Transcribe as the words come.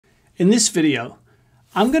In this video,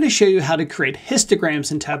 I'm going to show you how to create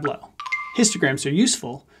histograms in Tableau. Histograms are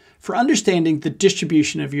useful for understanding the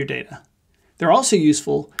distribution of your data. They're also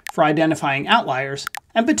useful for identifying outliers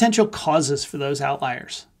and potential causes for those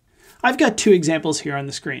outliers. I've got two examples here on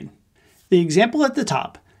the screen. The example at the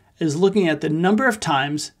top is looking at the number of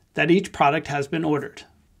times that each product has been ordered.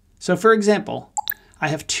 So for example, I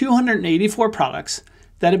have 284 products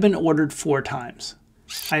that have been ordered 4 times.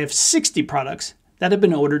 I have 60 products that have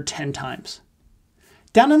been ordered 10 times.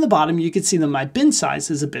 Down on the bottom, you can see that my bin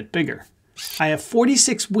size is a bit bigger. I have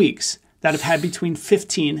 46 weeks that have had between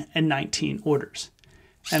 15 and 19 orders.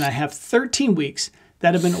 And I have 13 weeks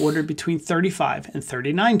that have been ordered between 35 and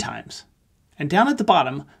 39 times. And down at the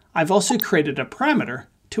bottom, I've also created a parameter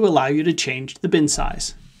to allow you to change the bin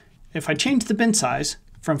size. If I change the bin size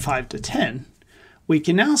from 5 to 10, we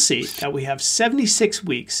can now see that we have 76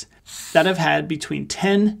 weeks that have had between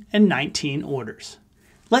 10 and 19 orders.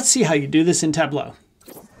 Let's see how you do this in Tableau.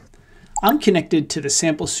 I'm connected to the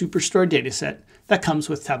sample Superstore dataset that comes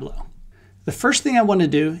with Tableau. The first thing I want to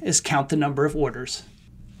do is count the number of orders.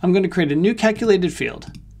 I'm going to create a new calculated field.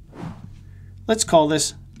 Let's call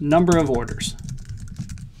this number of orders.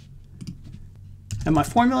 And my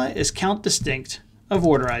formula is count distinct of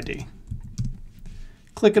order ID.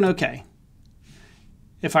 Click on OK.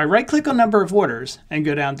 If I right-click on number of orders and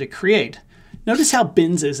go down to create, notice how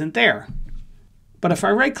bins isn't there. But if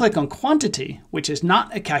I right-click on quantity, which is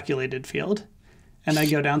not a calculated field, and I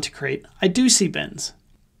go down to create, I do see bins.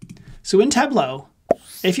 So in Tableau,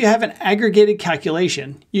 if you have an aggregated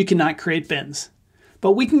calculation, you cannot create bins.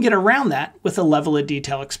 But we can get around that with a level of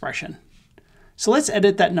detail expression. So let's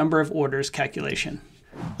edit that number of orders calculation.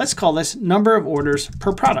 Let's call this number of orders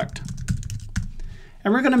per product.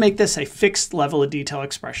 And we're going to make this a fixed level of detail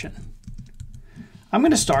expression. I'm going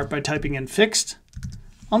to start by typing in fixed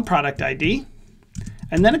on product ID,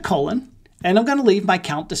 and then a colon, and I'm going to leave my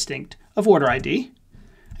count distinct of order ID,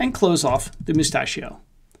 and close off the mustachio.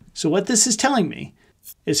 So what this is telling me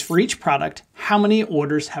is for each product, how many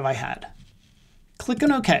orders have I had? Click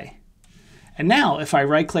on OK. And now if I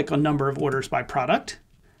right-click on number of orders by product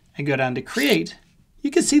and go down to create, you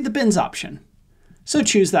can see the bins option. So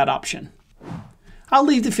choose that option. I'll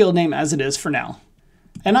leave the field name as it is for now,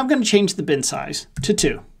 and I'm going to change the bin size to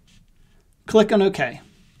 2. Click on OK.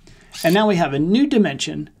 And now we have a new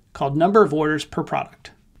dimension called number of orders per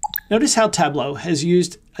product. Notice how Tableau has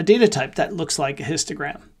used a data type that looks like a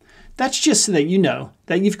histogram. That's just so that you know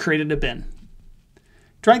that you've created a bin.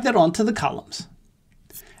 Drag that onto the columns.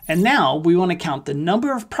 And now we want to count the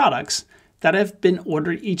number of products that have been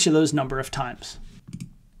ordered each of those number of times.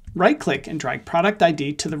 Right-click and drag product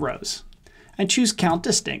ID to the rows, and choose count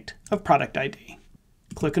distinct of product ID.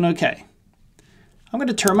 Click on OK. I'm going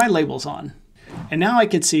to turn my labels on, and now I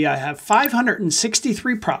can see I have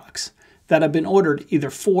 563 products that have been ordered either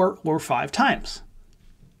 4 or 5 times.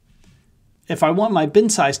 If I want my bin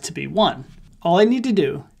size to be 1, all I need to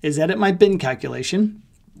do is edit my bin calculation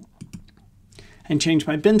and change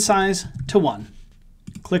my bin size to 1.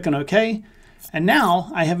 Click on OK, and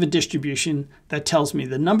now I have a distribution that tells me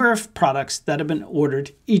the number of products that have been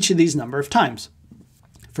ordered each of these number of times.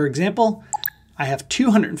 For example, I have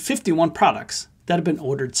 251 products that have been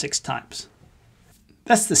ordered 6 times.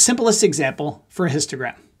 That's the simplest example for a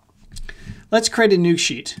histogram. Let's create a new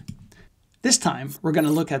sheet. This time, we're going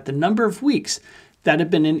to look at the number of weeks that have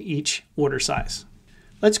been in each order size.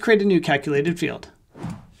 Let's create a new calculated field.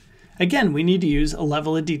 Again, we need to use a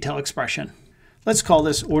level of detail expression. Let's call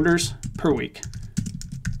this orders per week.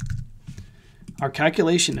 Our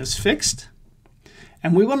calculation is fixed,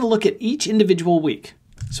 and we want to look at each individual week.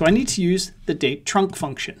 So I need to use the date trunc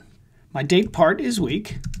function. My date part is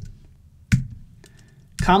week,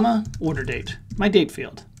 comma, order date, my date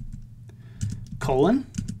field, colon,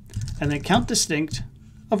 and then count distinct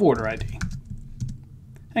of order ID,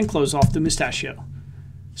 and close off the mustachio.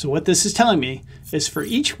 So what this is telling me is for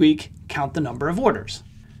each week, count the number of orders.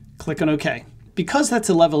 Click on OK. Because that's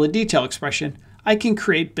a level of detail expression, I can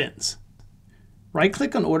create bins.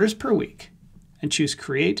 Right-click on orders per week and choose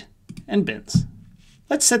create and bins.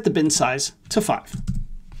 Let's set the bin size to 5.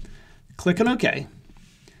 Click on OK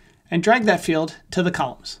and drag that field to the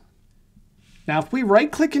columns. Now if we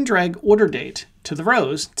right-click and drag order date to the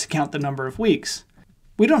rows to count the number of weeks,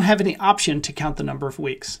 we don't have any option to count the number of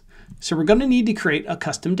weeks. So we're going to need to create a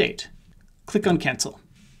custom date. Click on cancel.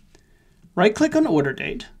 Right-click on order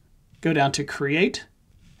date, go down to create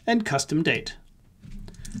and custom date.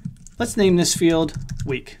 Let's name this field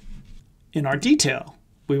week. In our detail,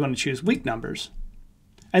 we want to choose week numbers.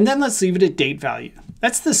 And then let's leave it at date value.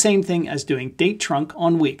 That's the same thing as doing date trunc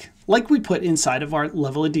on week, like we put inside of our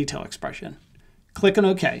level of detail expression. Click on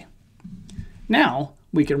OK. Now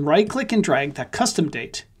we can right-click and drag that custom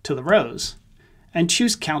date to the rows and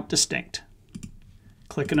choose Count Distinct.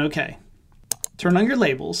 Click on OK. Turn on your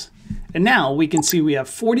labels, and now we can see we have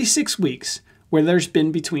 46 weeks where there's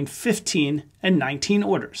been between 15 and 19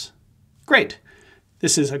 orders. Great.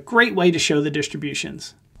 This is a great way to show the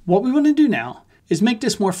distributions. What we want to do now is make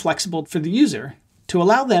this more flexible for the user to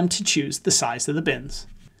allow them to choose the size of the bins.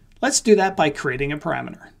 Let's do that by creating a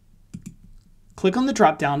parameter. Click on the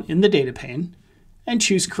drop-down in the data pane and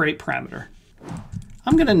choose Create Parameter.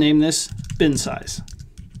 I'm going to name this bin size.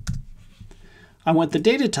 I want the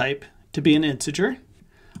data type to be an integer.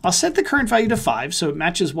 I'll set the current value to 5 so it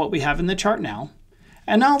matches what we have in the chart now,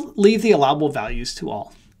 and I'll leave the allowable values to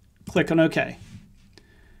all. Click on OK.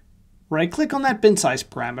 Right-click on that bin size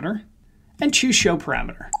parameter and choose Show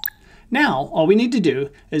Parameter. Now, all we need to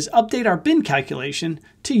do is update our bin calculation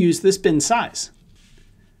to use this bin size.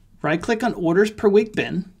 Right-click on Orders per Week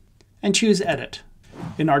Bin and choose Edit.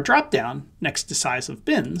 In our drop-down, next to Size of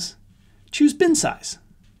Bins, choose Bin Size.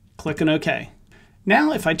 Click on OK.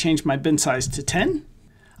 Now, if I change my bin size to 10,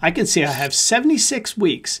 I can see I have 76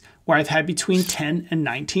 weeks where I've had between 10 and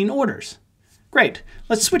 19 orders. Great.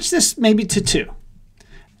 Let's switch this maybe to 2.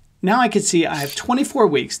 Now I can see I have 24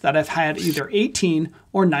 weeks that I've had either 18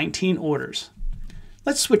 or 19 orders.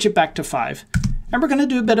 Let's switch it back to 5, and we're going to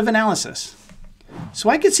do a bit of analysis. So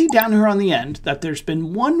I can see down here on the end that there's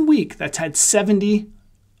been 1 week that's had 70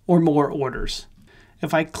 or more orders.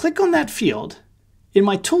 If I click on that field, in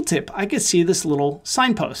my tooltip, I can see this little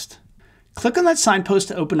signpost. Click on that signpost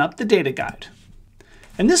to open up the data guide.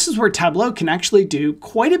 And this is where Tableau can actually do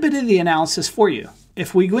quite a bit of the analysis for you.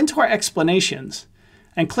 If we go into our explanations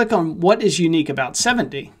and click on what is unique about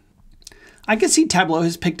 70, I can see Tableau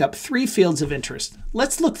has picked up 3 fields of interest.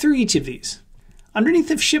 Let's look through each of these.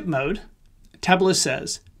 Underneath of ship mode, Tableau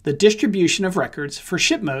says the distribution of records for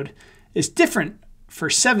ship mode is different for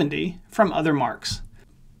 70 from other marks,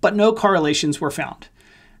 but no correlations were found.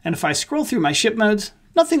 And if I scroll through my ship modes,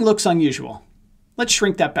 nothing looks unusual. Let's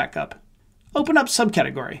shrink that back up. Open up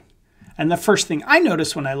subcategory. And the first thing I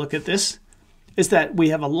notice when I look at this is that we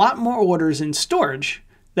have a lot more orders in storage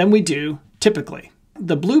than we do typically.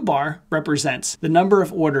 The blue bar represents the number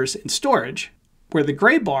of orders in storage, where the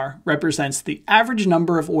gray bar represents the average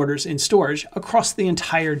number of orders in storage across the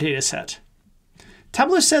entire data set.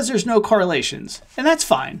 Tableau says there's no correlations, and that's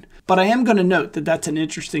fine, but I am going to note that that's an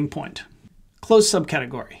interesting point. Close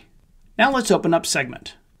subcategory. Now let's open up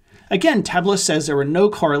segment. Again, Tableau says there were no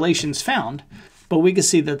correlations found, but we can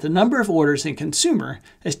see that the number of orders in consumer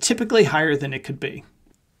is typically higher than it could be.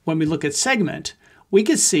 When we look at segment, we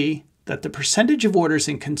can see that the percentage of orders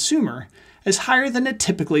in consumer is higher than it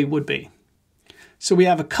typically would be. So we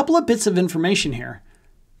have a couple of bits of information here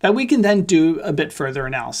that we can then do a bit further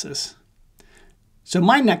analysis. So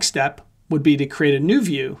my next step would be to create a new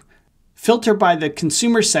view, filter by the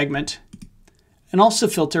consumer segment, and also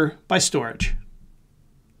filter by storage.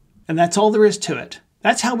 And that's all there is to it.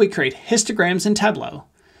 That's how we create histograms in Tableau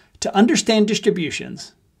to understand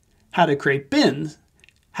distributions, how to create bins,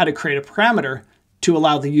 how to create a parameter to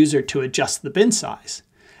allow the user to adjust the bin size,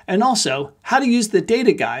 and also how to use the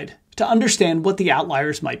data guide to understand what the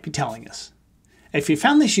outliers might be telling us. If you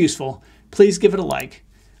found this useful, please give it a like.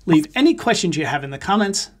 Leave any questions you have in the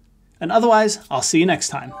comments, and otherwise, I'll see you next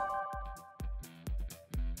time.